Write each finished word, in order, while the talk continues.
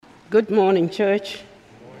Good morning, church.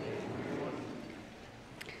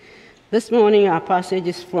 This morning our passage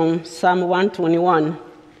is from Psalm 121,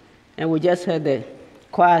 and we just heard the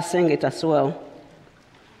choir sing it as well.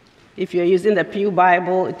 If you're using the Pew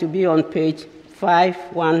Bible, it will be on page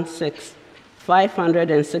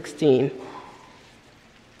 516.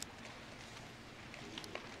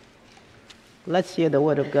 Let's hear the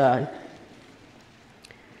word of God.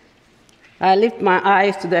 I lift my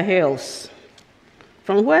eyes to the hills.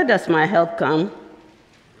 From where does my help come?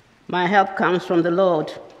 My help comes from the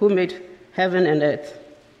Lord, who made heaven and earth.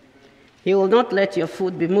 He will not let your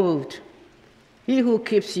foot be moved. He who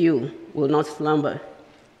keeps you will not slumber.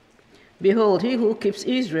 Behold, he who keeps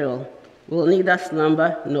Israel will neither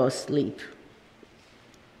slumber nor sleep.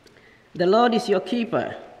 The Lord is your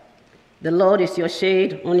keeper. The Lord is your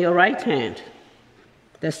shade on your right hand.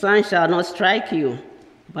 The sun shall not strike you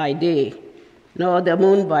by day, nor the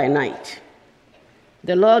moon by night.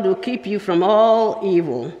 The Lord will keep you from all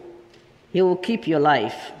evil. He will keep your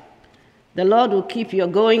life. The Lord will keep your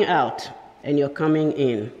going out and your coming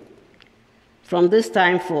in, from this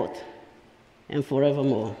time forth and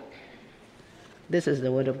forevermore. This is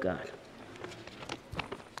the word of God.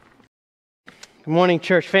 Good morning,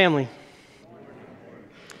 church family.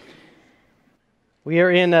 We are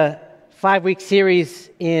in a 5-week series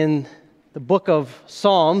in the book of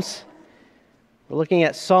Psalms. We're looking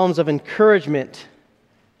at Psalms of encouragement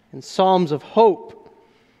and Psalms of hope.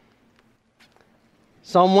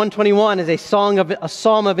 Psalm 121 is a psalm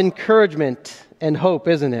of encouragement and hope,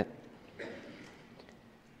 isn't it?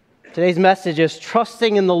 Today's message is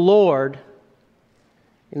trusting in the Lord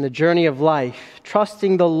in the journey of life.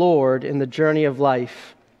 Trusting the Lord in the journey of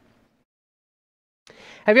life.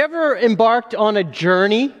 Have you ever embarked on a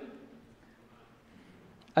journey?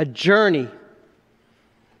 A journey.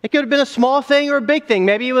 It could have been a small thing or a big thing.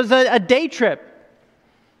 Maybe it was a day trip.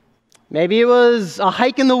 Maybe it was a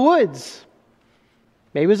hike in the woods.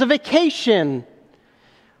 Maybe it was a vacation.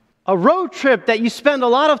 A road trip that you spend a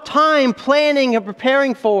lot of time planning and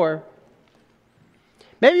preparing for.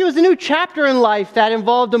 Maybe it was a new chapter in life that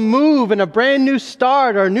involved a move and a brand new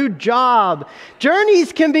start or a new job.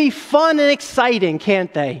 Journeys can be fun and exciting,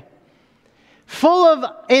 can't they? Full of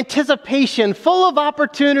anticipation, full of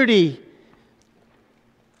opportunity.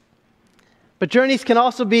 But journeys can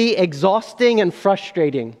also be exhausting and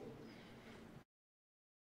frustrating.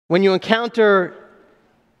 When you encounter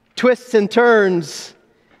twists and turns,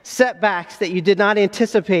 setbacks that you did not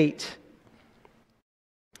anticipate.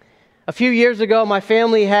 A few years ago, my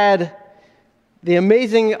family had the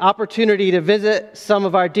amazing opportunity to visit some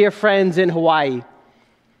of our dear friends in Hawaii.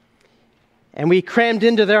 And we crammed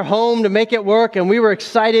into their home to make it work, and we were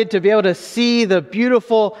excited to be able to see the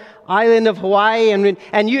beautiful island of Hawaii. And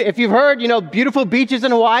if you've heard, beautiful beaches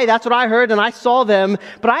in Hawaii, that's what I heard, and I saw them.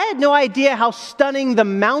 But I had no idea how stunning the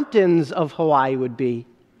mountains of Hawaii would be.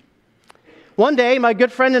 One day, my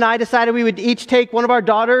good friend and I decided we would each take one of our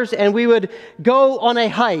daughters and we would go on a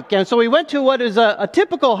hike. And so we went to what is a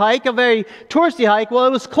typical hike, a very touristy hike. Well,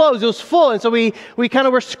 it was closed. It was full. And so we kind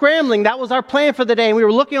of were scrambling. That was our plan for the day. And we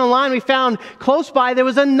were looking online. We found close by there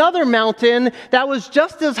was another mountain that was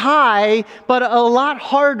just as high, but a lot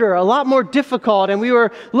harder, a lot more difficult. And we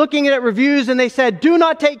were looking at reviews and they said, do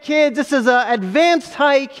not take kids. This is an advanced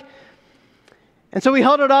hike. And so we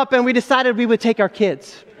held it up and we decided we would take our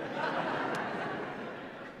kids.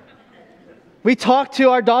 We talked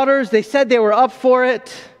to our daughters. They said they were up for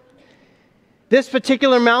it. This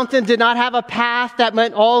particular mountain did not have a path that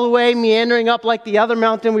went all the way meandering up like the other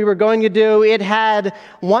mountain we were going to do. It had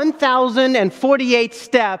 1,048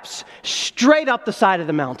 steps straight up the side of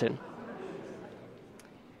the mountain.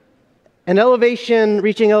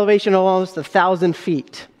 Reaching elevation of almost 1,000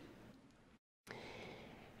 feet.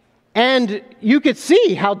 And you could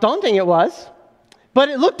see how daunting it was. But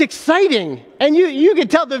it looked exciting, and you could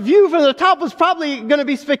tell the view from the top was probably going to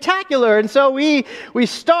be spectacular. And so we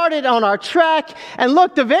started on our trek, and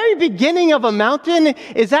look, the very beginning of a mountain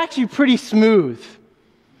is actually pretty smooth.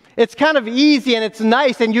 It's kind of easy, and it's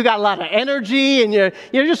nice, and you got a lot of energy, and you're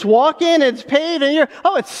just walking, it's paved, and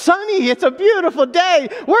it's sunny, it's a beautiful day.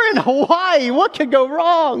 We're in Hawaii, what could go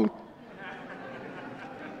wrong?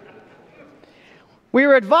 We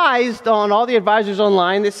were advised on all the advisors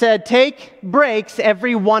online that said, take breaks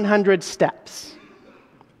every 100 steps.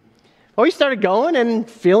 Well, we started going and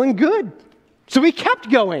feeling good. So we kept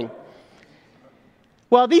going.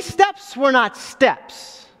 Well, these steps were not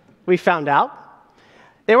steps, we found out.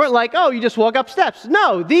 They weren't like, you just walk up steps.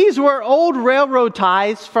 No, these were old railroad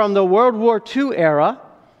ties from the World War II era.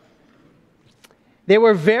 They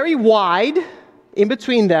were very wide in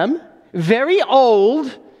between them, very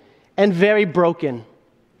old, and very broken.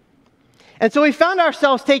 And so we found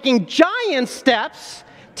ourselves taking giant steps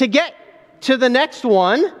to get to the next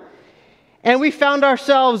one. And we found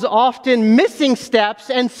ourselves often missing steps,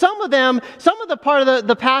 and some of the part of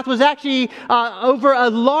the path was actually over a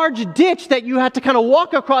large ditch that you had to kind of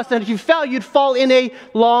walk across, and if you fell, you'd fall in a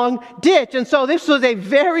long ditch. And so this was a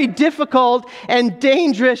very difficult and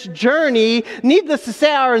dangerous journey. Needless to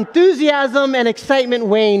say, our enthusiasm and excitement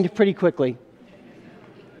waned pretty quickly.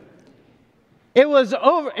 It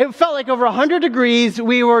felt like over 100 degrees.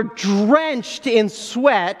 We were drenched in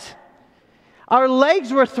sweat. Our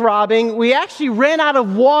legs were throbbing. We actually ran out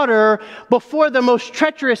of water before the most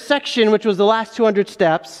treacherous section, which was the last 200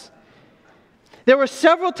 steps. There were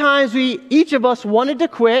several times each of us wanted to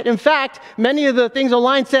quit. In fact, many of the things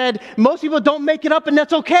online said, most people don't make it up, and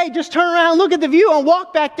that's okay. Just turn around, look at the view, and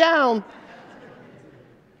walk back down.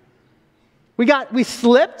 We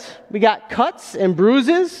slipped. We got cuts and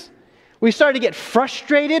bruises. We started to get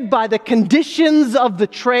frustrated by the conditions of the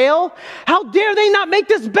trail. How dare they not make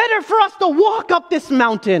this better for us to walk up this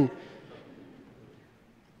mountain?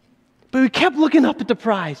 But we kept looking up at the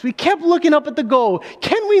prize. We kept looking up at the goal.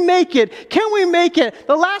 Can we make it? Can we make it?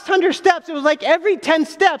 The last 100 steps, it was like every 10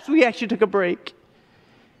 steps we actually took a break.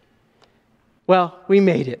 Well, we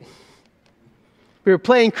made it. We were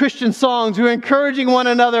playing Christian songs. We were encouraging one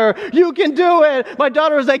another. You can do it. My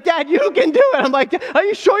daughter was like, Dad, you can do it. I'm like, are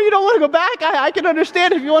you sure you don't want to go back? I can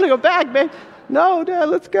understand if you want to go back, babe. No, Dad,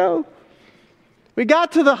 let's go. We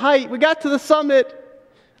got to the height. We got to the summit,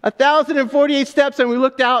 1,048 steps, and we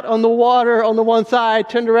looked out on the water on the one side,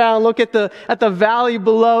 turned around, looked at the valley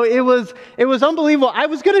below. It was unbelievable. I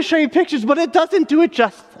was going to show you pictures, but it doesn't do it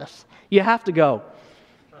justice. You have to go.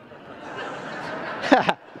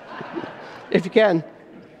 If you can.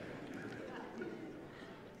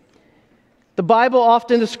 The Bible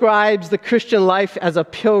often describes the Christian life as a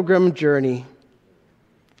pilgrim journey.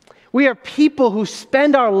 We are people who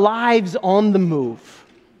spend our lives on the move.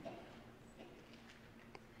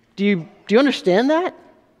 Do you understand that?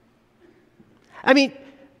 I mean,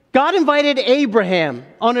 God invited Abraham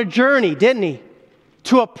on a journey, didn't he?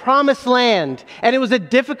 To a promised land. And it was a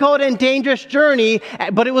difficult and dangerous journey,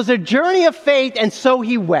 but it was a journey of faith, and so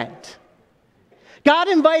he went. God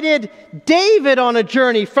invited David on a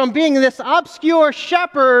journey from being this obscure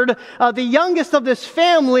shepherd, the youngest of this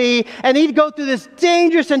family, and he'd go through this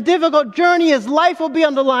dangerous and difficult journey. His life will be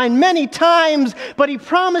on the line many times, but he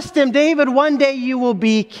promised him, David, one day you will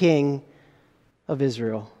be king of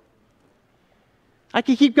Israel. I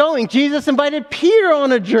could keep going. Jesus invited Peter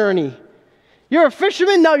on a journey. You're a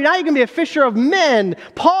fisherman? No, now you're going to be a fisher of men.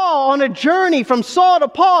 Paul on a journey from Saul to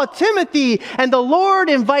Paul, Timothy, and the Lord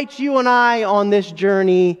invites you and I on this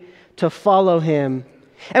journey to follow him.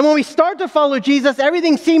 And when we start to follow Jesus,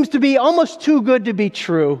 everything seems to be almost too good to be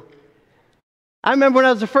true. I remember when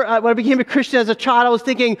I became a Christian as a child, I was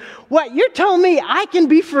thinking, what, you're telling me I can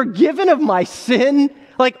be forgiven of my sin?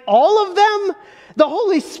 Like all of them? The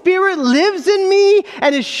Holy Spirit lives in me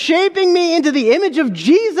and is shaping me into the image of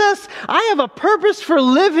Jesus. I have a purpose for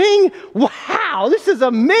living. Wow, this is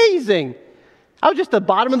amazing. I was just at the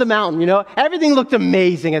bottom of the mountain, Everything looked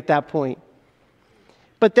amazing at that point.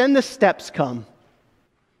 But then the steps come.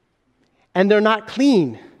 And they're not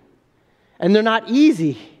clean. And they're not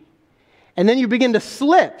easy. And then you begin to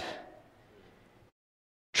slip.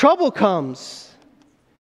 Trouble comes.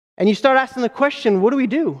 And you start asking the question, what do we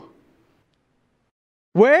do?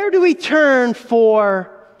 Where do we turn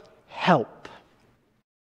for help?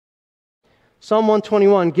 Psalm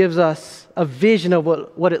 121 gives us a vision of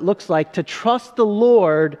what it looks like to trust the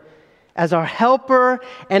Lord as our helper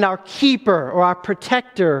and our keeper or our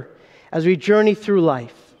protector as we journey through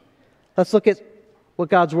life. Let's look at what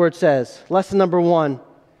God's Word says. Lesson number 1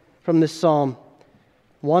 from this psalm,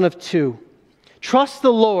 1 of 2. Trust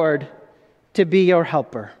the Lord to be your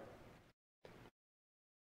helper.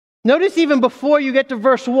 Notice even before you get to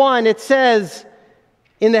verse 1, it says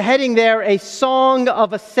in the heading there, a song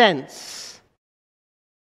of ascents.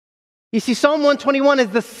 You see, Psalm 121 is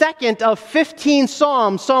the second of 15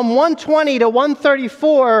 psalms. Psalm 120 to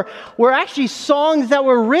 134 were actually songs that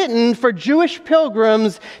were written for Jewish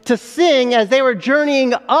pilgrims to sing as they were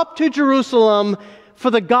journeying up to Jerusalem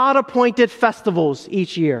for the God-appointed festivals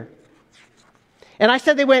each year. And I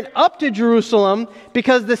said they went up to Jerusalem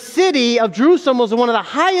because the city of Jerusalem was one of the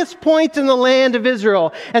highest points in the land of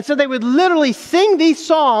Israel. And so they would literally sing these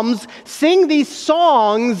psalms, sing these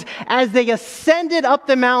songs as they ascended up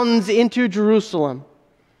the mountains into Jerusalem.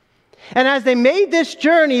 And as they made this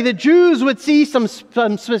journey, the Jews would see some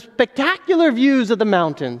spectacular views of the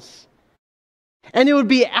mountains. And it would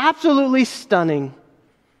be absolutely stunning.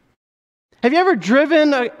 Have you ever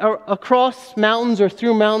driven across mountains or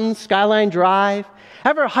through mountains, Skyline Drive?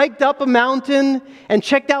 Ever hiked up a mountain and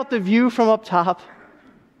checked out the view from up top?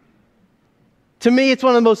 To me, it's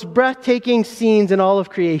one of the most breathtaking scenes in all of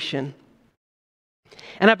creation.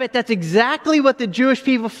 And I bet that's exactly what the Jewish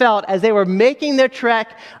people felt as they were making their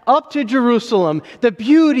trek up to Jerusalem. The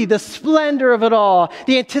beauty, the splendor of it all,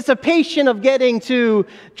 the anticipation of getting to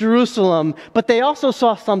Jerusalem. But they also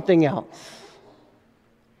saw something else.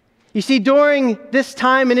 You see, during this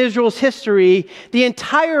time in Israel's history, the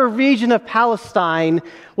entire region of Palestine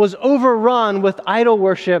was overrun with idol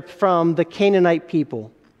worship from the Canaanite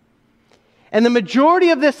people. And the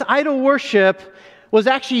majority of this idol worship was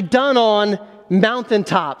actually done on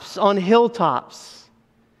mountaintops, on hilltops.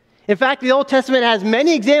 In fact, the Old Testament has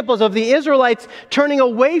many examples of the Israelites turning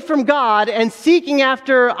away from God and seeking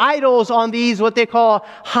after idols on these, what they call,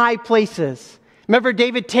 high places. Remember,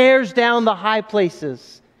 David tears down the high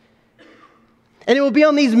places. And it will be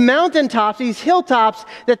on these mountaintops, these hilltops,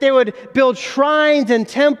 that they would build shrines and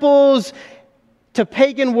temples to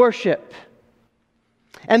pagan worship.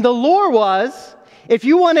 And the lore was, if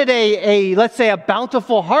you wanted let's say, a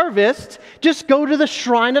bountiful harvest, just go to the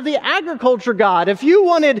shrine of the agriculture god. If you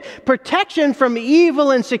wanted protection from evil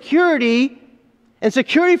and security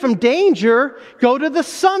from danger, go to the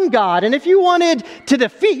sun god. And if you wanted to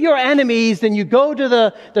defeat your enemies, then you go to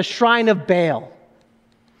the shrine of Baal.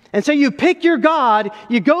 And so you pick your god,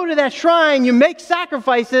 you go to that shrine, you make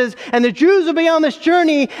sacrifices, and the Jews would be on this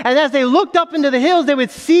journey, and as they looked up into the hills, they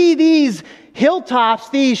would see these hilltops,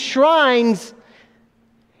 these shrines,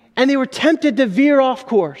 and they were tempted to veer off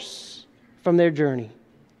course from their journey.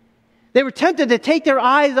 They were tempted to take their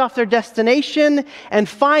eyes off their destination and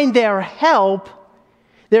find their help,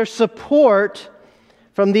 their support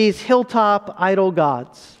from these hilltop idol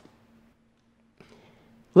gods.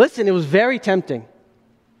 Listen, it was very tempting.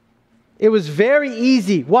 It was very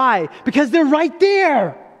easy. Why? Because they're right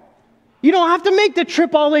there. You don't have to make the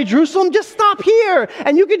trip all the way to Jerusalem. Just stop here,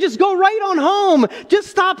 and you can just go right on home. Just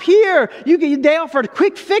stop here. They offered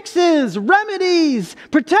quick fixes, remedies,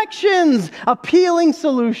 protections, appealing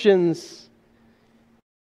solutions.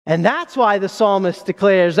 And that's why the psalmist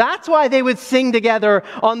declares, that's why they would sing together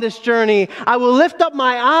on this journey, I will lift up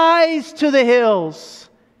my eyes to the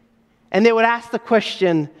hills. And they would ask the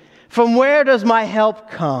question, from where does my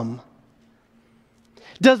help come?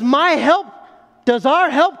 Does our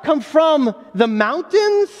help come from the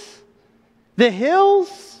mountains, the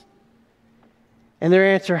hills? And their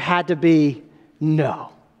answer had to be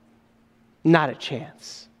no, not a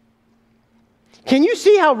chance. Can you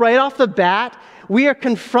see how right off the bat we are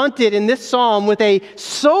confronted in this psalm with a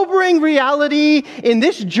sobering reality in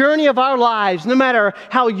this journey of our lives? No matter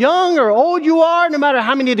how young or old you are, no matter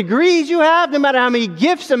how many degrees you have, no matter how many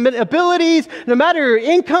gifts and abilities, no matter your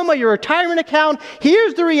income or your retirement account,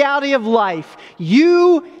 here's the reality of life.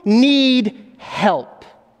 You need help.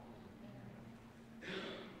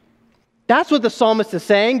 That's what the psalmist is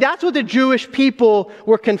saying. That's what the Jewish people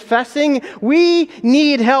were confessing. We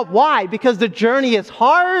need help. Why? Because the journey is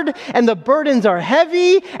hard, and the burdens are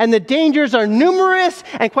heavy, and the dangers are numerous,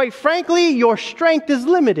 and quite frankly, your strength is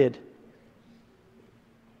limited.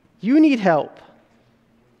 You need help.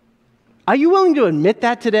 Are you willing to admit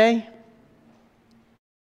that today?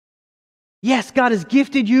 Yes, God has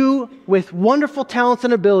gifted you with wonderful talents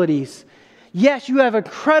and abilities. Yes, you have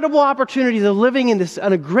incredible opportunities of living in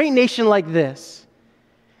a great nation like this.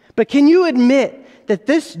 But can you admit that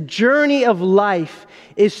this journey of life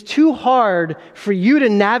is too hard for you to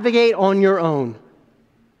navigate on your own?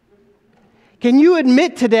 Can you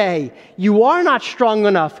admit today you are not strong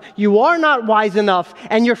enough, you are not wise enough,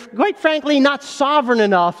 and you're quite frankly not sovereign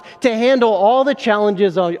enough to handle all the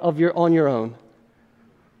challenges on your own?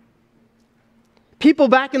 People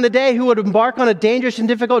back in the day who would embark on a dangerous and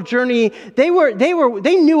difficult journey, they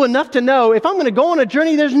knew enough to know, if I'm going to go on a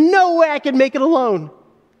journey, there's no way I can make it alone.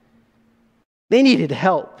 They needed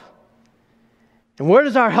help. And where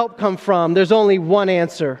does our help come from? There's only one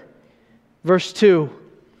answer. Verse 2,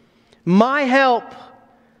 my help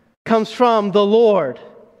comes from the Lord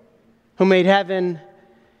who made heaven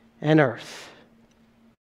and earth.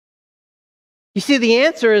 You see, the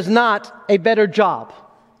answer is not a better job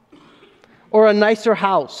or a nicer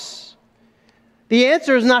house. The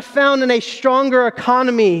answer is not found in a stronger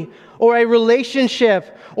economy or a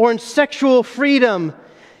relationship or in sexual freedom.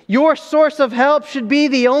 Your source of help should be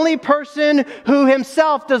the only person who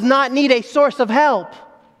himself does not need a source of help.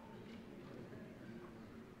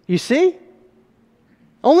 You see?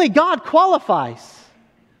 Only God qualifies.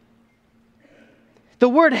 The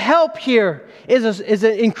word help here is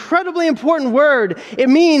an incredibly important word. It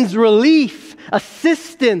means relief,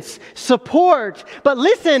 assistance, support. But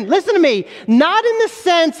listen to me, not in the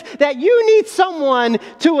sense that you need someone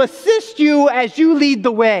to assist you as you lead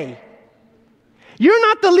the way. You're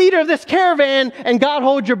not the leader of this caravan and God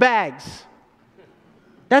holds your bags.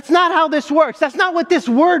 That's not how this works. That's not what this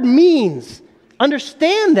word means.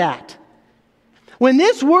 Understand that. When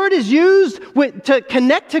this word is used to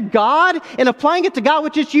connect to God and applying it to God,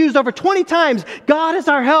 which is used over 20 times, God is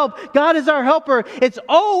our help, God is our helper, it's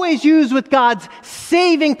always used with God's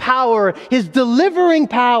saving power, His delivering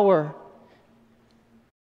power,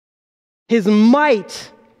 His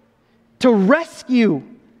might to rescue.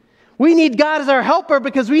 We need God as our helper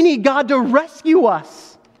because we need God to rescue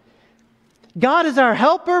us. God is our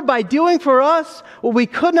helper by doing for us what we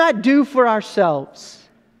could not do for ourselves.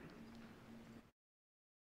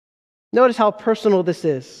 Notice how personal this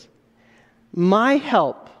is. My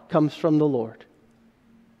help comes from the Lord.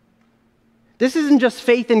 This isn't just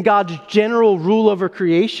faith in God's general rule over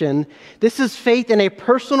creation. This is faith in a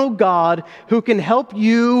personal God who can help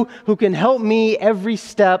you, who can help me every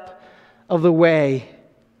step of the way.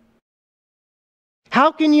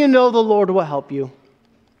 How can you know the Lord will help you?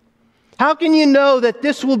 How can you know that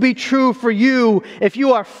this will be true for you if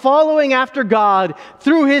you are following after God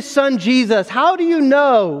through His Son Jesus? How do you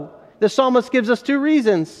know? The psalmist gives us two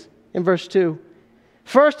reasons in verse 2.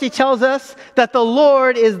 First, he tells us that the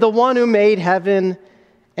Lord is the one who made heaven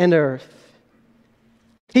and earth.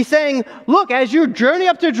 He's saying, look, as you journey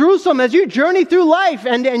up to Jerusalem, as you journey through life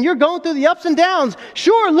and you're going through the ups and downs,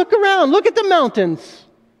 sure, look around, look at the mountains.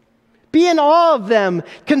 Be in awe of them.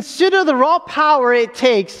 Consider the raw power it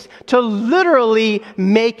takes to literally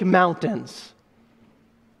make mountains.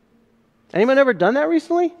 Anyone ever done that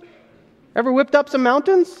recently? Ever whipped up some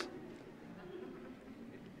mountains?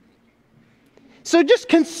 So just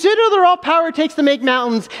consider the raw power it takes to make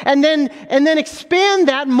mountains and then expand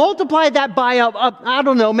that, multiply that by I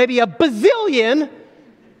don't know, maybe a bazillion.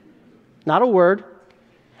 Not a word.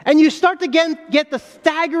 And you start to get the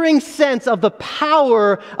staggering sense of the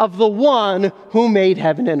power of the one who made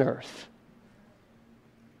heaven and earth.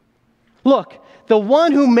 Look, the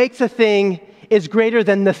one who makes a thing is greater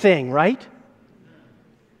than the thing, right?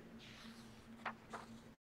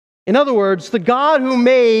 In other words, the God who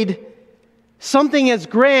made something as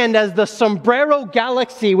grand as the Sombrero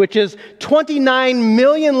Galaxy, which is 29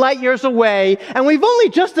 million light years away, and we've only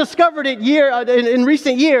just discovered it in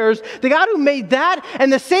recent years. The God who made that,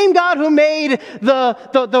 and the same God who made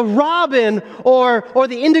the robin or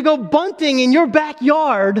the indigo bunting in your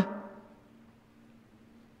backyard,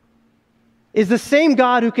 is the same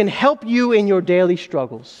God who can help you in your daily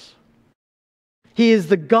struggles. He is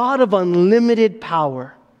the God of unlimited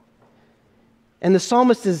power. And the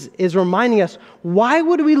psalmist is reminding us, why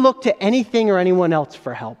would we look to anything or anyone else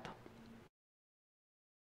for help?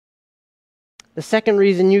 The second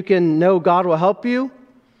reason you can know God will help you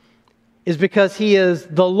is because He is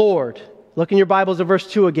the Lord. Look in your Bibles at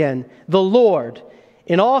verse 2 again. The Lord.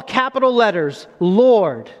 In all capital letters,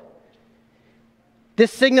 Lord.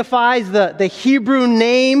 This signifies the Hebrew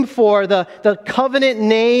name for the covenant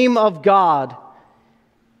name of God.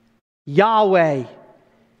 Yahweh.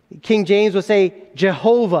 King James would say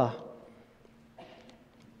Jehovah.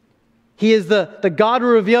 He is the God who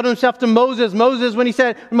revealed Himself to Moses. Moses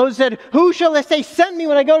said, who shall I say sent me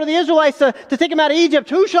when I go to the Israelites to take them out of Egypt?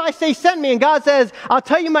 Who shall I say sent me? And God says, I'll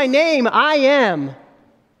tell you my name. I am.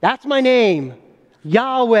 That's my name.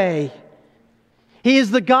 Yahweh. He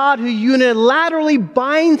is the God who unilaterally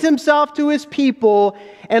binds Himself to His people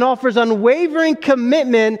and offers unwavering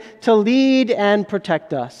commitment to lead and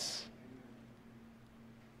protect us.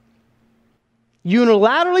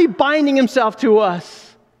 Unilaterally binding Himself to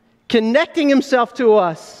us, connecting Himself to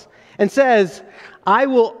us, and says, I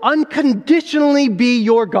will unconditionally be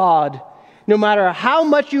your God, no matter how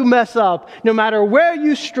much you mess up, no matter where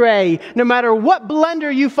you stray, no matter what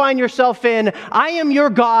blender you find yourself in, I am your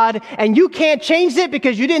God, and you can't change it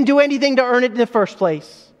because you didn't do anything to earn it in the first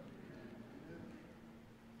place.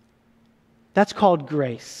 That's called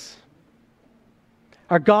grace.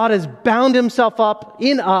 Our God has bound Himself up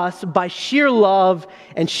in us by sheer love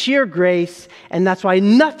and sheer grace, and that's why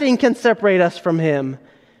nothing can separate us from Him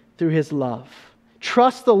through His love.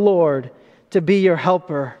 Trust the Lord to be your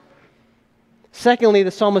helper. Secondly,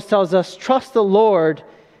 the psalmist tells us, trust the Lord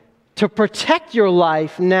to protect your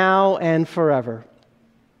life now and forever.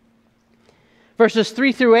 Verses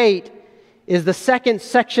 3 through 8 is the second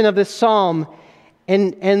section of this psalm,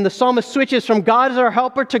 and the psalmist switches from God as our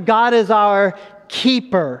helper to God as our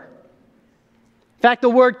keeper. In fact, the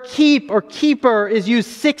word keep or keeper is used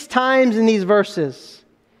 6 times in these verses.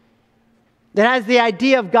 that has the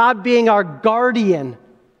idea of God being our guardian,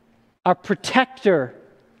 our protector.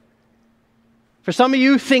 For some of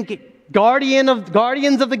you, think Guardians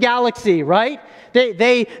of the Galaxy, right?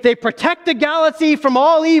 They protect the galaxy from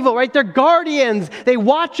all evil, right? They're guardians. They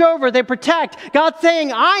watch over, they protect. God's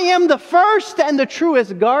saying, I am the first and the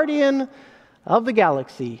truest guardian of the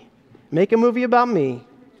galaxy. Make a movie about me.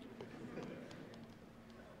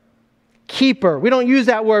 Keeper. We don't use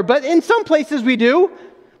that word, but in some places we do.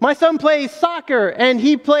 My son plays soccer, and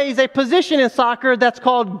he plays a position in soccer that's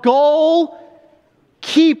called goal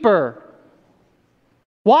keeper.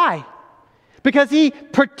 Why? Because he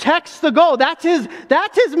protects the goal. That's his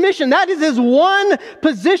mission. That is his one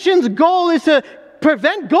position's goal, is to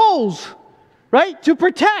prevent goals, right? To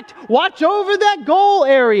protect, watch over that goal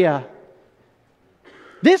area.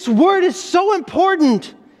 This word is so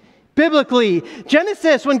important biblically.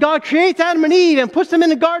 Genesis, when God creates Adam and Eve and puts them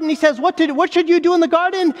in the garden, he says, what should you do in the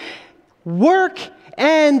garden? Work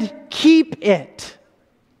and keep it.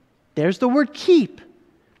 There's the word keep.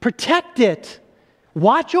 Protect it.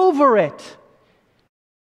 Watch over it.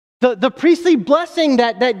 The priestly blessing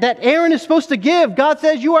that Aaron is supposed to give, God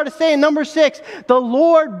says you are to say in number 6, the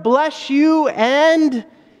Lord bless you and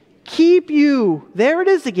keep you. There it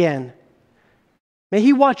is again. May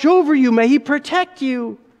he watch over you. May he protect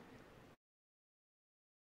you.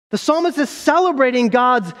 The psalmist is celebrating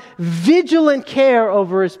God's vigilant care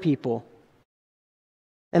over his people.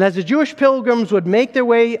 And as the Jewish pilgrims would make their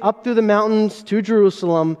way up through the mountains to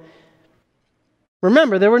Jerusalem,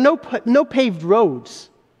 remember, there were no paved roads.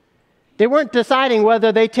 They weren't deciding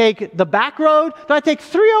whether they take the back road, do I take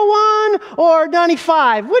 301 or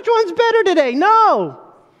 95? Which one's better today? No.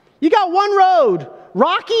 You got one road,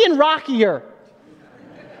 rocky and rockier.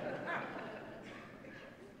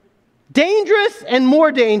 Dangerous and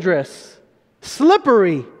more dangerous.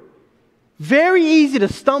 Slippery. Very easy to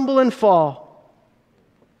stumble and fall.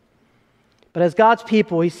 But as God's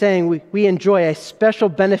people, he's saying we enjoy a special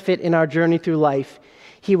benefit in our journey through life.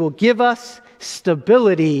 He will give us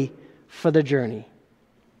stability for the journey.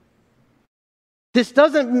 This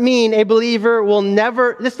doesn't mean a believer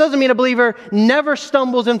never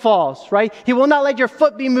stumbles and falls, right? He will not let your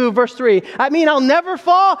foot be moved, verse 3. I mean, I'll never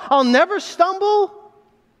fall, I'll never stumble.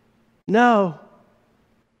 No.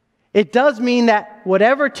 It does mean that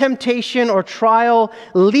whatever temptation or trial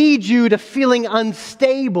leads you to feeling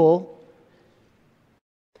unstable,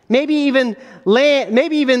 maybe even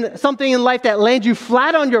something in life that lands you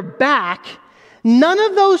flat on your back, none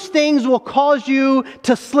of those things will cause you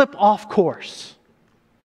to slip off course.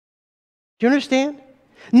 Do you understand?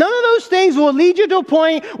 None of those things will lead you to a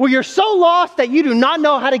point where you're so lost that you do not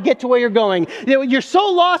know how to get to where you're going. You're so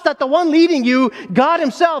lost that the one leading you, God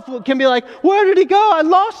himself, can be like, where did he go? I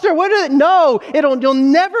lost her. Where did it? No, you'll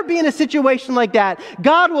never be in a situation like that.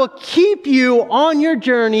 God will keep you on your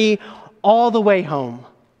journey all the way home.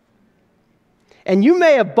 And you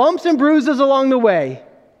may have bumps and bruises along the way,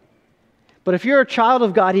 but if you're a child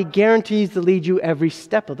of God, he guarantees to lead you every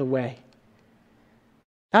step of the way.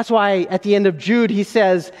 That's why at the end of Jude, he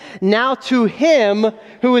says, now to him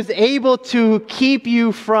who is able to keep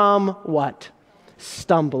you from what?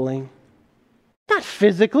 Stumbling. Not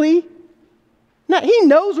physically. He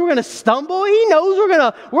knows we're going to stumble. He knows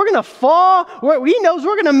we're going to fall. He knows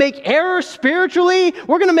we're going to make errors spiritually.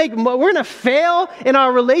 We're going to fail in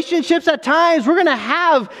our relationships at times. We're going to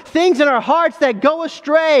have things in our hearts that go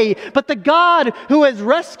astray. But the God who has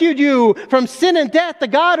rescued you from sin and death, the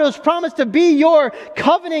God who has promised to be your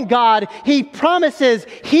covenant God, he promises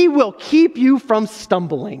he will keep you from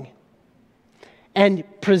stumbling and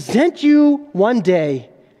present you one day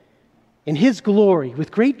in his glory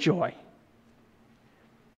with great joy.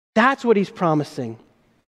 That's what he's promising.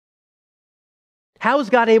 How is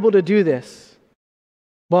God able to do this?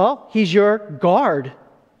 Well, he's your guard,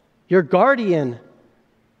 your guardian.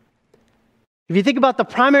 If you think about the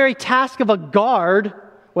primary task of a guard,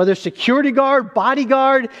 whether security guard,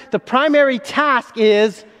 bodyguard, the primary task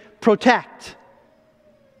is protect.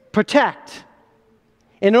 Protect.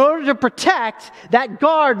 In order to protect, that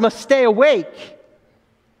guard must stay awake.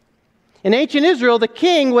 In ancient Israel, the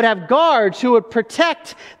king would have guards who would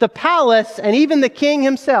protect the palace and even the king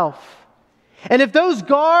himself. And if those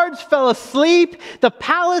guards fell asleep, the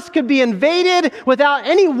palace could be invaded without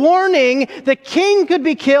any warning. The king could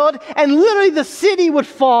be killed, and literally the city would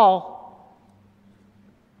fall.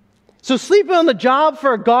 So sleeping on the job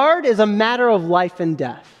for a guard is a matter of life and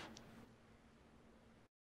death.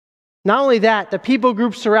 Not only that, the people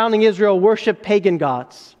groups surrounding Israel worshiped pagan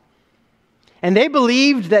gods. And they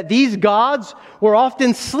believed that these gods were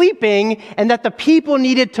often sleeping and that the people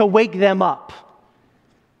needed to wake them up.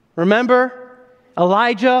 Remember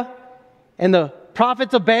Elijah and the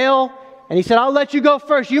prophets of Baal, and he said, I'll let you go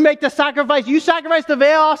first. You make the sacrifice. You sacrifice to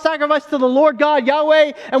Baal. I'll sacrifice to the Lord God,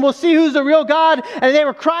 Yahweh, and we'll see who's the real God. And they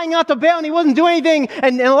were crying out to Baal, and he wasn't doing anything.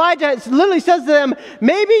 And Elijah literally says to them,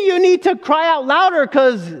 maybe you need to cry out louder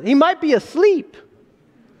because he might be asleep.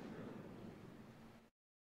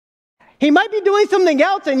 He might be doing something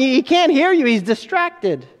else, and he can't hear you. He's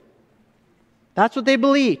distracted. That's what they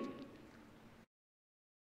believed.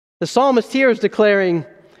 The psalmist here is declaring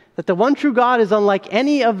that the one true God is unlike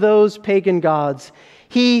any of those pagan gods.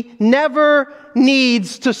 He never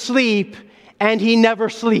needs to sleep, and he never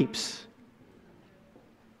sleeps.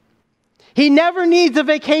 He never needs a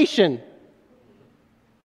vacation.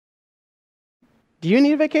 Do you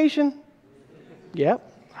need a vacation?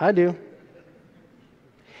 Yep, I do.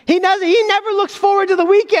 He never looks forward to the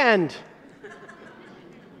weekend.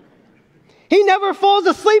 He never falls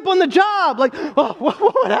asleep on the job. Like, oh,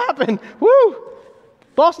 what happened? Woo!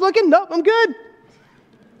 Boss looking? Nope, I'm good.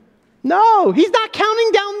 No, he's not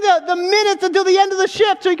counting down the minutes until the end of the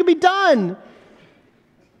shift so he can be done.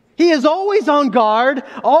 He is always on guard,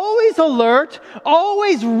 always alert,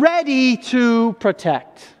 always ready to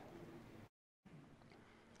protect.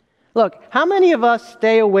 Look, how many of us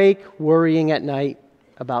stay awake worrying at night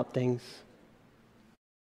about things?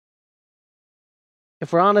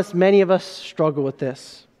 If we're honest, many of us struggle with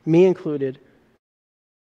this, me included.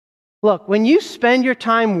 Look, when you spend your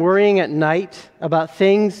time worrying at night about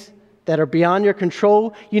things that are beyond your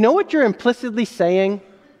control, you know what you're implicitly saying?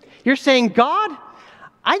 You're saying, God,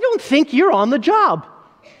 I don't think you're on the job.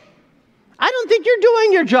 I don't think you're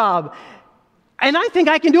doing your job. And I think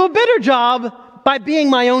I can do a better job by being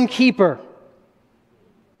my own keeper.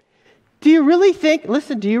 Do you really think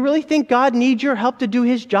God needs your help to do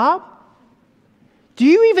his job? Do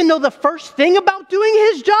you even know the first thing about doing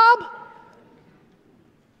his job?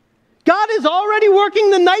 God is already working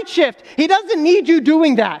the night shift. He doesn't need you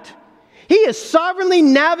doing that. He is sovereignly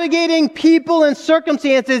navigating people and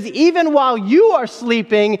circumstances even while you are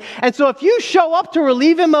sleeping. And so if you show up to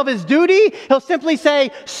relieve him of his duty, he'll simply say,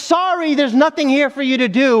 sorry, there's nothing here for you to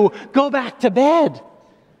do. Go back to bed.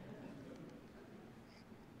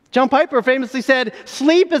 John Piper famously said,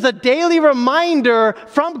 sleep is a daily reminder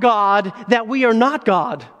from God that we are not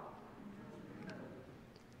God.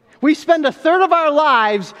 We spend a third of our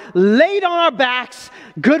lives laid on our backs,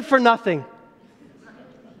 good for nothing.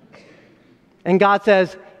 And God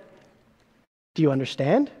says, do you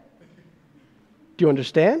understand? Do you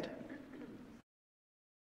understand?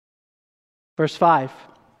 Verse 5.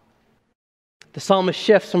 The psalmist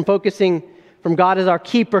shifts from focusing from God as our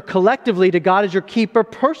keeper collectively to God as your keeper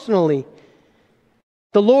personally.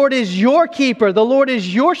 The Lord is your keeper. The Lord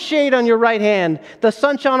is your shade on your right hand. The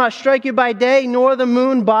sun shall not strike you by day, nor the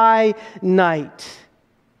moon by night.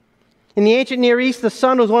 In the ancient Near East, the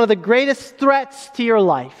sun was one of the greatest threats to your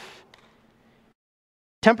life.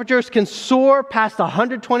 Temperatures can soar past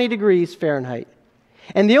 120 degrees Fahrenheit.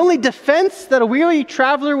 And the only defense that a weary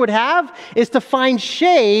traveler would have is to find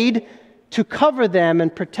shade to cover them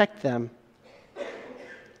and protect them.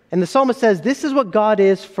 And the psalmist says, this is what God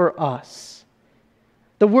is for us.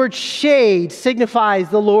 The word shade signifies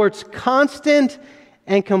the Lord's constant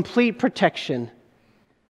and complete protection.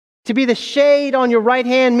 To be the shade on your right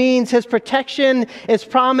hand means his protection is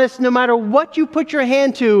promised no matter what you put your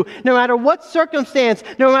hand to, no matter what circumstance,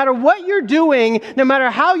 no matter what you're doing, no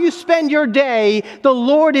matter how you spend your day, the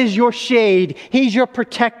Lord is your shade. He's your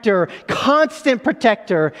protector, constant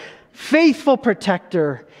protector, faithful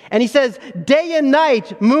protector. And he says, day and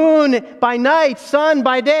night, moon by night, sun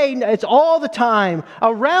by day, it's all the time.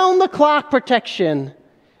 Around the clock protection.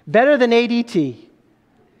 Better than ADT.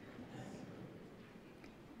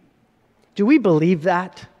 Do we believe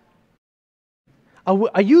that?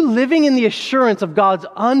 Are you living in the assurance of God's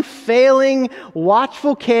unfailing,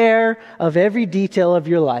 watchful care of every detail of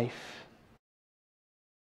your life?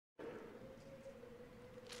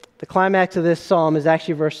 The climax of this psalm is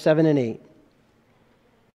actually verse 7 and 8.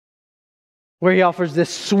 Where he offers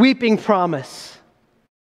this sweeping promise.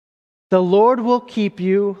 The Lord will keep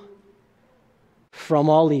you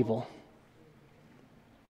from all evil.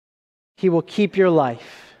 He will keep your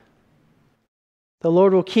life. The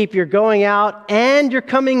Lord will keep your going out and your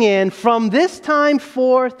coming in from this time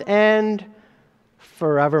forth and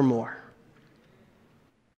forevermore.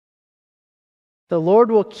 The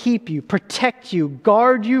Lord will keep you, protect you,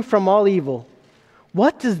 guard you from all evil.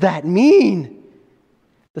 What does that mean?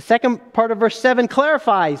 The second part of verse 7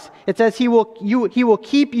 clarifies. It says he will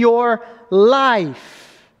keep your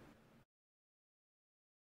life.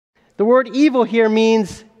 The word evil here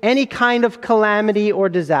means any kind of calamity or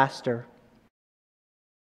disaster.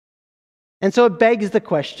 And so it begs the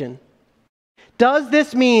question, Does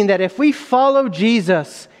this mean that if we follow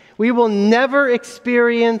Jesus, we will never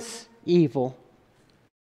experience evil?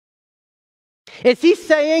 Is he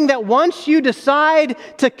saying that once you decide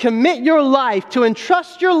to commit your life, to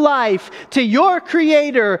entrust your life to your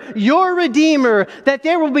Creator, your Redeemer, that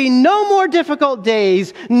there will be no more difficult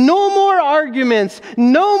days, no more arguments,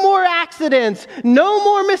 no more accidents, no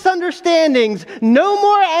more misunderstandings, no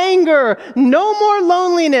more anger, no more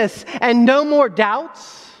loneliness, and no more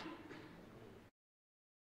doubts?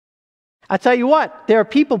 I tell you what, there are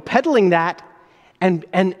people peddling that, and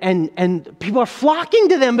people are flocking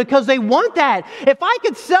to them because they want that. If I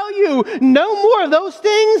could sell you no more of those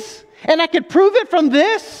things, and I could prove it from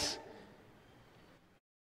this,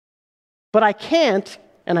 but I can't,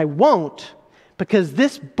 and I won't, because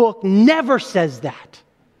this book never says that.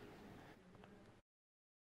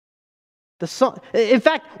 In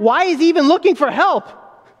fact, why is he even looking for help?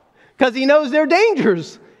 Because he knows there are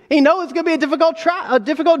dangers. He knows it's going to be a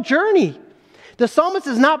difficult journey. The psalmist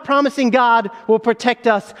is not promising God will protect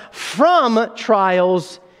us from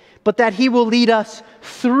trials, but that he will lead us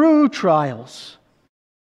through trials.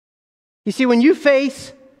 You see, when you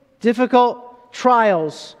face difficult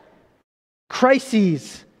trials,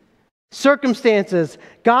 crises, circumstances,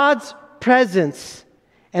 God's presence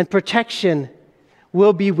and protection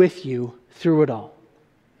will be with you through it all.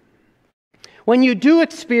 When you do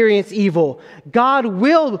experience evil, God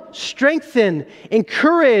will strengthen,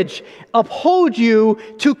 encourage, uphold you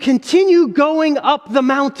to continue going up the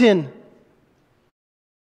mountain.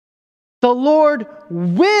 The Lord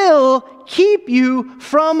will keep you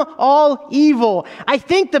from all evil. I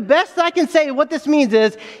think the best I can say what this means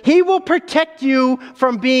is he will protect you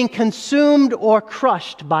from being consumed or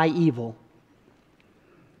crushed by evil.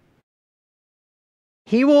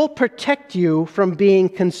 He will protect you from being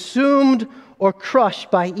consumed or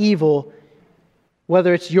crushed by evil,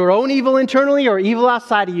 whether it's your own evil internally or evil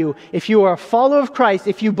outside of you. If you are a follower of Christ,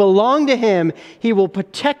 if you belong to him, he will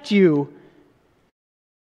protect you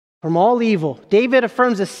from all evil. David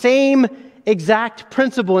affirms the same exact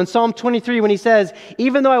principle in Psalm 23 when he says,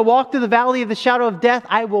 even though I walk through the valley of the shadow of death,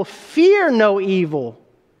 I will fear no evil,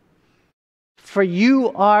 for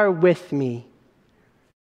you are with me.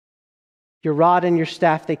 Your rod and your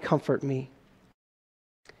staff, they comfort me.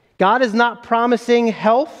 God is not promising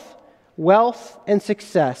health, wealth, and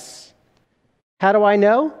success. How do I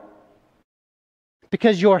know?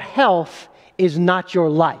 Because your health is not your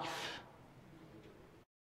life.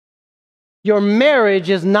 Your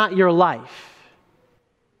marriage is not your life.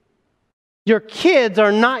 Your kids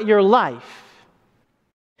are not your life.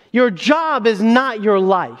 Your job is not your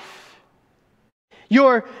life.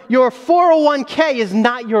 Your 401k is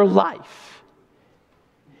not your life.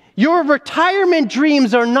 Your retirement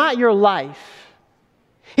dreams are not your life.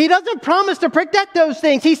 He doesn't promise to protect those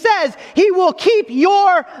things. He says he will keep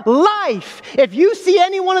your life. If you see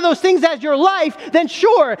any one of those things as your life, then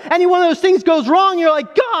sure, any one of those things goes wrong, you're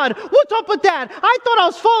like, God, what's up with that? I thought I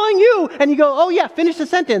was following you. And you go, oh yeah, finish the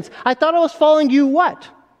sentence. I thought I was following you what?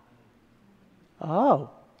 Oh.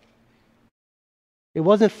 It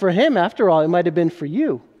wasn't for him after all. It might have been for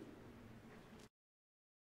you.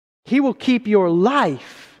 He will keep your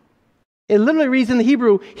life. It literally reads in the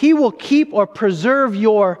Hebrew, he will keep or preserve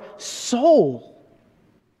your soul.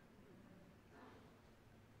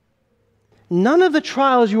 None of the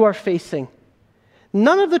trials you are facing,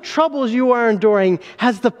 none of the troubles you are enduring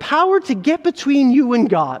has the power to get between you and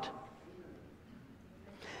God.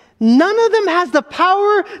 None of them has the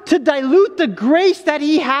power to dilute the grace that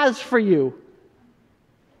he has for you.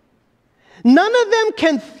 None of them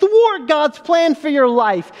can thwart God's plan for your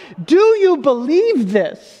life. Do you believe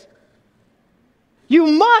this? You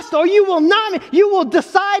must, or you will not. You will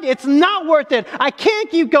decide it's not worth it. I can't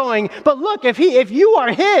keep going. But look, if you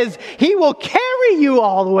are his, he will carry you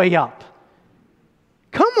all the way up.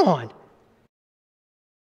 Come on.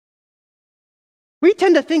 We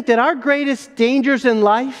tend to think that our greatest dangers in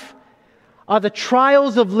life are the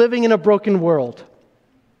trials of living in a broken world.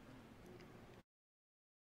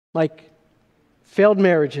 Like failed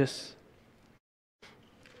marriages,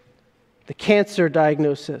 the cancer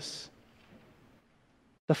diagnosis,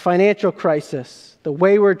 the financial crisis, the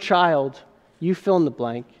wayward child, you fill in the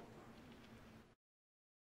blank.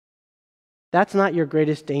 That's not your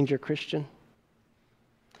greatest danger, Christian.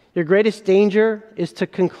 Your greatest danger is to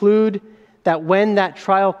conclude that when that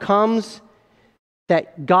trial comes,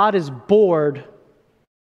 that God is bored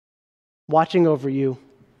watching over you.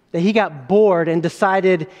 That he got bored and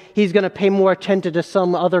decided he's going to pay more attention to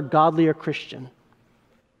some other godlier Christian.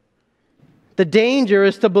 The danger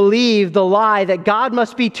is to believe the lie that God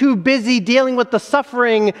must be too busy dealing with the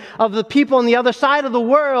suffering of the people on the other side of the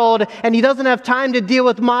world, and He doesn't have time to deal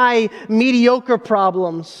with my mediocre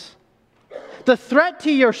problems. The threat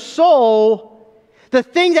to your soul, the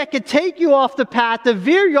thing that could take you off the path, to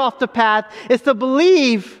veer you off the path, is to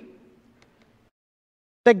believe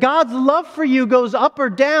that God's love for you goes up or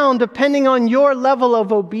down depending on your level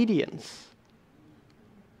of obedience.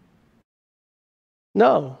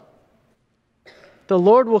 No. The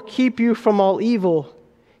Lord will keep you from all evil.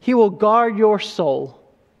 He will guard your soul,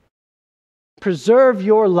 preserve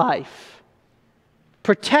your life,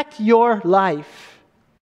 protect your life.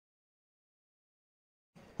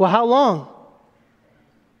 Well, how long?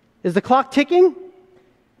 Is the clock ticking?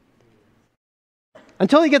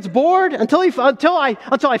 Until he gets bored? Until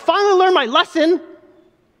I finally learn my lesson?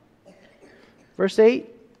 Verse 8.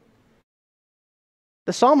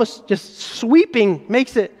 The psalmist just sweeping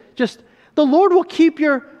makes it just, the Lord will keep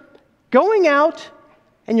your going out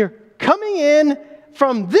and your coming in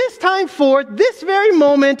from this time forth, this very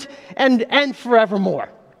moment, and forevermore.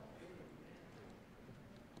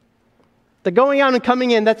 The going out and coming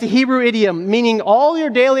in, that's a Hebrew idiom, meaning all your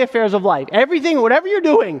daily affairs of life. Everything, whatever you're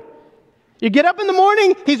doing. You get up in the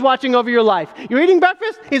morning, He's watching over your life. You're eating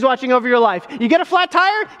breakfast, He's watching over your life. You get a flat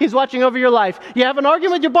tire, He's watching over your life. You have an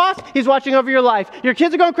argument with your boss, He's watching over your life. Your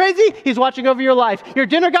kids are going crazy, He's watching over your life. Your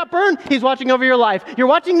dinner got burned, He's watching over your life. You're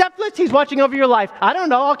watching Netflix, He's watching over your life. I don't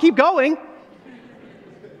know, I'll keep going.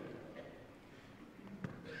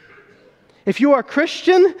 If you are a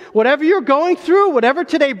Christian, whatever you're going through, whatever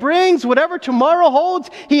today brings, whatever tomorrow holds,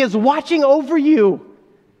 He is watching over you.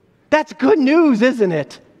 That's good news, isn't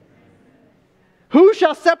it? Who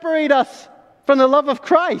shall separate us from the love of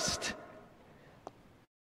Christ?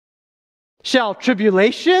 Shall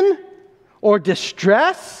tribulation or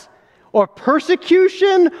distress or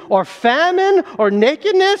persecution or famine or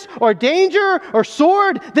nakedness or danger or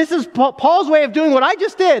sword? This is Paul's way of doing what I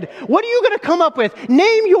just did. What are you going to come up with?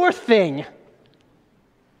 Name your thing.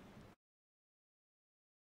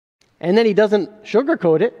 And then he doesn't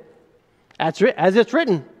sugarcoat it. As it's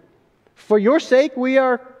written, for your sake we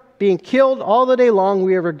are being killed all the day long,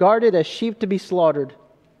 we are regarded as sheep to be slaughtered.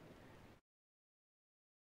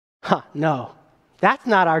 No, that's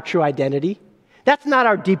not our true identity. That's not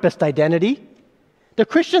our deepest identity. The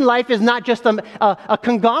Christian life is not just a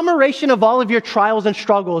conglomeration of all of your trials and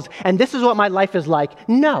struggles, and this is what my life is like.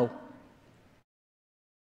 No.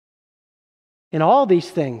 In all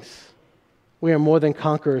these things, we are more than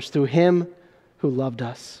conquerors through Him who loved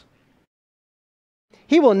us.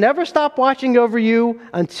 He will never stop watching over you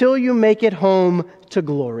until you make it home to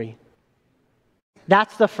glory.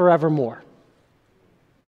 That's the forevermore.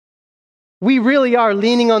 We really are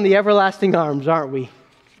leaning on the everlasting arms, aren't we?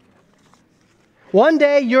 One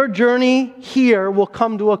day your journey here will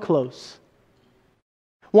come to a close.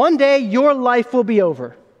 One day your life will be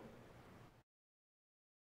over.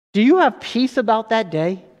 Do you have peace about that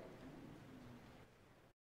day?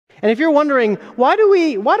 And if you're wondering, why do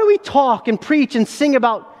we talk and preach and sing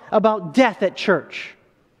about death at church?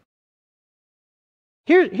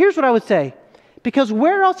 Here's what I would say. Because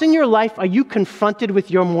where else in your life are you confronted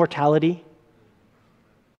with your mortality?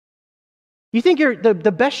 You think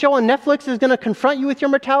the best show on Netflix is going to confront you with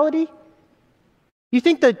your mortality? You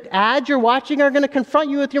think the ads you're watching are going to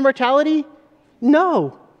confront you with your mortality?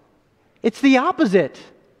 No. It's the opposite.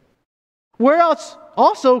 Where else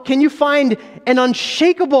also can you find an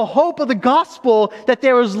unshakable hope of the gospel that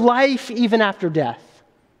there is life even after death?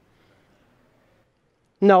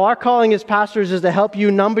 No, our calling as pastors is to help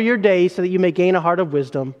you number your days so that you may gain a heart of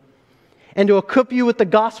wisdom and to equip you with the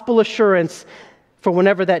gospel assurance for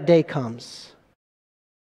whenever that day comes.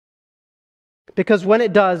 Because when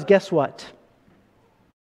it does, guess what?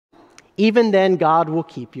 Even then, God will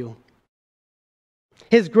keep you.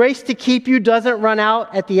 His grace to keep you doesn't run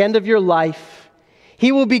out at the end of your life.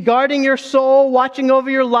 He will be guarding your soul, watching over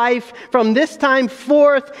your life from this time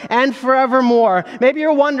forth and forevermore. Maybe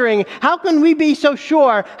you're wondering, how can we be so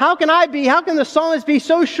sure? How can the psalmist be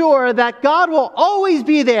so sure that God will always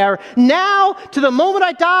be there now to the moment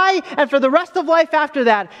I die and for the rest of life after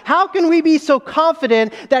that? How can we be so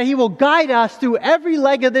confident that He will guide us through every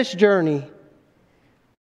leg of this journey?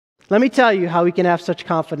 Let me tell you how we can have such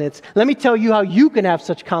confidence. Let me tell you how you can have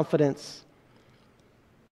such confidence.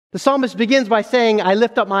 The psalmist begins by saying, I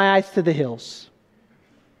lift up my eyes to the hills.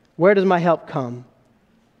 Where does my help come?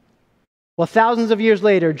 Well, thousands of years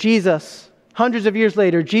later, hundreds of years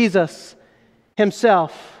later, Jesus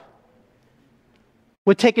Himself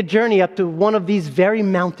would take a journey up to one of these very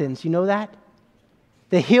mountains. You know that?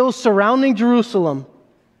 The hills surrounding Jerusalem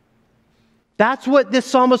That's what this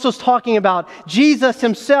psalmist was talking about. Jesus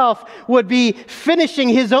himself would be finishing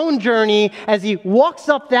his own journey as he walks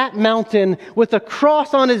up that mountain with a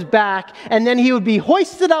cross on his back, and then he would be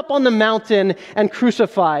hoisted up on the mountain and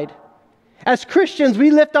crucified. As Christians,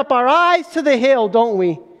 we lift up our eyes to the hill, don't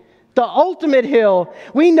we? The ultimate hill.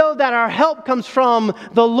 We know that our help comes from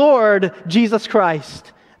the Lord Jesus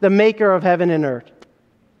Christ, the maker of heaven and earth.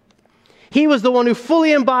 He was the one who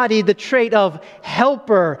fully embodied the trait of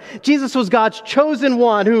helper. Jesus was God's chosen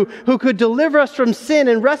one who could deliver us from sin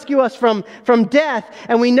and rescue us from death.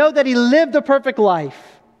 And we know that he lived a perfect life.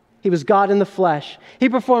 He was God in the flesh. He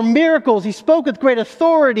performed miracles. He spoke with great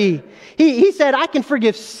authority. He said, I can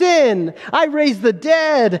forgive sin. I raise the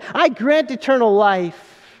dead. I grant eternal life.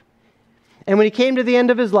 And when he came to the end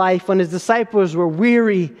of his life, when his disciples were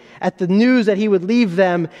weary at the news that he would leave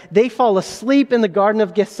them, they fall asleep in the Garden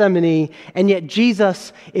of Gethsemane, and yet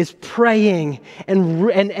Jesus is praying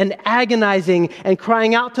and agonizing and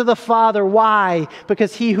crying out to the Father. Why?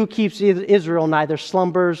 Because he who keeps Israel neither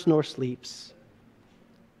slumbers nor sleeps.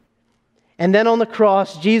 And then on the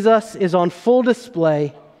cross, Jesus is on full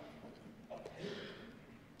display,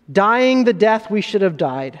 dying the death we should have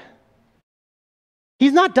died.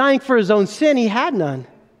 He's not dying for his own sin. He had none.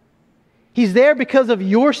 He's there because of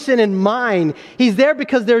your sin and mine. He's there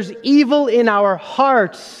because there's evil in our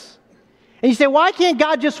hearts. And you say, why can't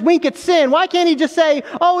God just wink at sin? Why can't he just say,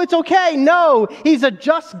 oh, it's okay? No, he's a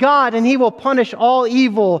just God and he will punish all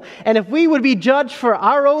evil. And if we would be judged for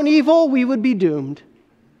our own evil, we would be doomed.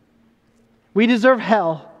 We deserve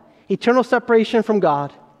hell, eternal separation from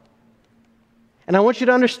God. And I want you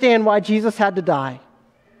to understand why Jesus had to die.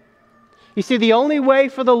 You see, the only way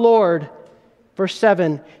for the Lord, verse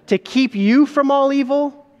 7, to keep you from all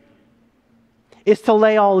evil is to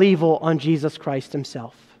lay all evil on Jesus Christ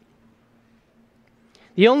himself.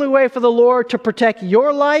 The only way for the Lord to protect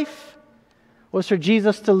your life was for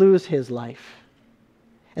Jesus to lose his life.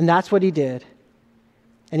 And that's what he did.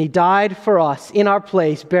 And he died for us in our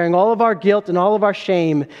place, bearing all of our guilt and all of our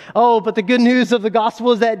shame. Oh, but the good news of the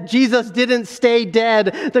gospel is that Jesus didn't stay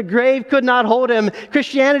dead. The grave could not hold him.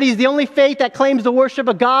 Christianity is the only faith that claims to worship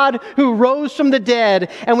a God who rose from the dead.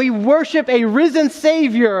 And we worship a risen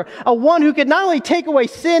Savior, a one who could not only take away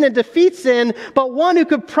sin and defeat sin, but one who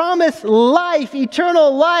could promise life,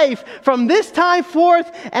 eternal life, from this time forth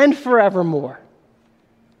and forevermore.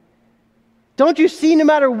 Don't you see, no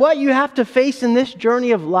matter what you have to face in this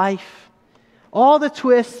journey of life, all the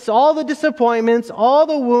twists, all the disappointments, all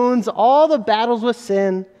the wounds, all the battles with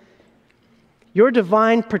sin, your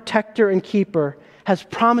divine protector and keeper has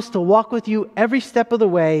promised to walk with you every step of the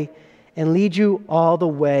way and lead you all the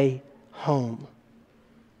way home.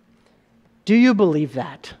 Do you believe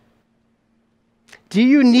that? Do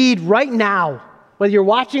you need right now, whether you're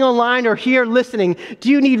watching online or here listening,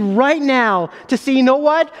 do you need right now to see, you know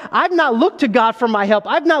what? I've not looked to God for my help.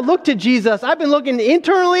 I've not looked to Jesus. I've been looking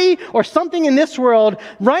internally or something in this world.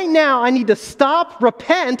 Right now, I need to stop,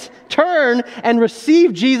 repent, turn, and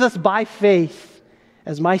receive Jesus by faith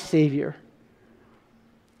as my Savior.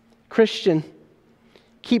 Christian,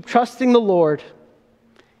 keep trusting the Lord.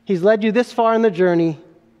 He's led you this far in the journey,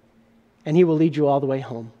 and he will lead you all the way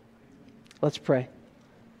home. Let's pray.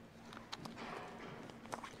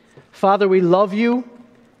 Father, we love you.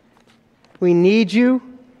 We need you.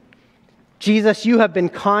 Jesus, you have been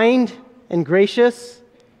kind and gracious.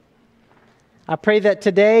 I pray that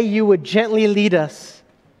today you would gently lead us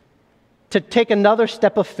to take another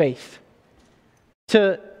step of faith,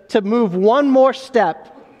 to move one more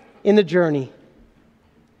step in the journey.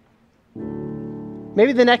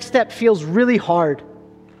 Maybe the next step feels really hard.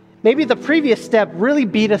 Maybe the previous step really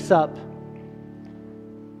beat us up.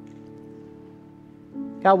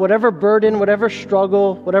 God, whatever burden, whatever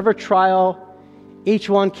struggle, whatever trial each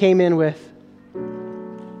one came in with,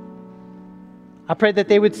 I pray that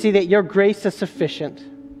they would see that your grace is sufficient,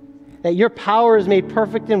 that your power is made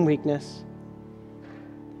perfect in weakness.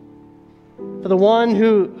 For the one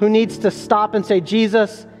who needs to stop and say,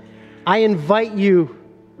 Jesus, I invite you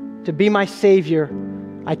to be my Savior.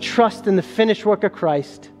 I trust in the finished work of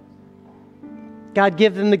Christ. God,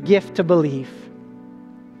 give them the gift to believe.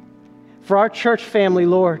 For our church family,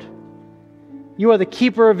 Lord, you are the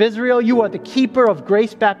keeper of Israel. You are the keeper of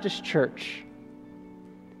Grace Baptist Church.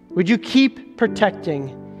 Would you keep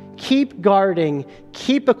protecting, keep guarding,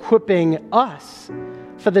 keep equipping us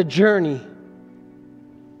for the journey?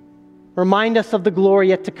 Remind us of the glory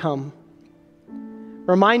yet to come.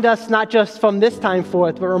 Remind us not just from this time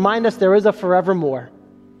forth, but remind us there is a forevermore.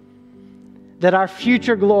 That our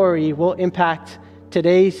future glory will impact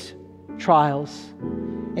today's trials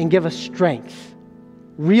and give us strength,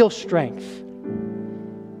 real strength.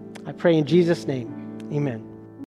 I pray in Jesus' name. Amen.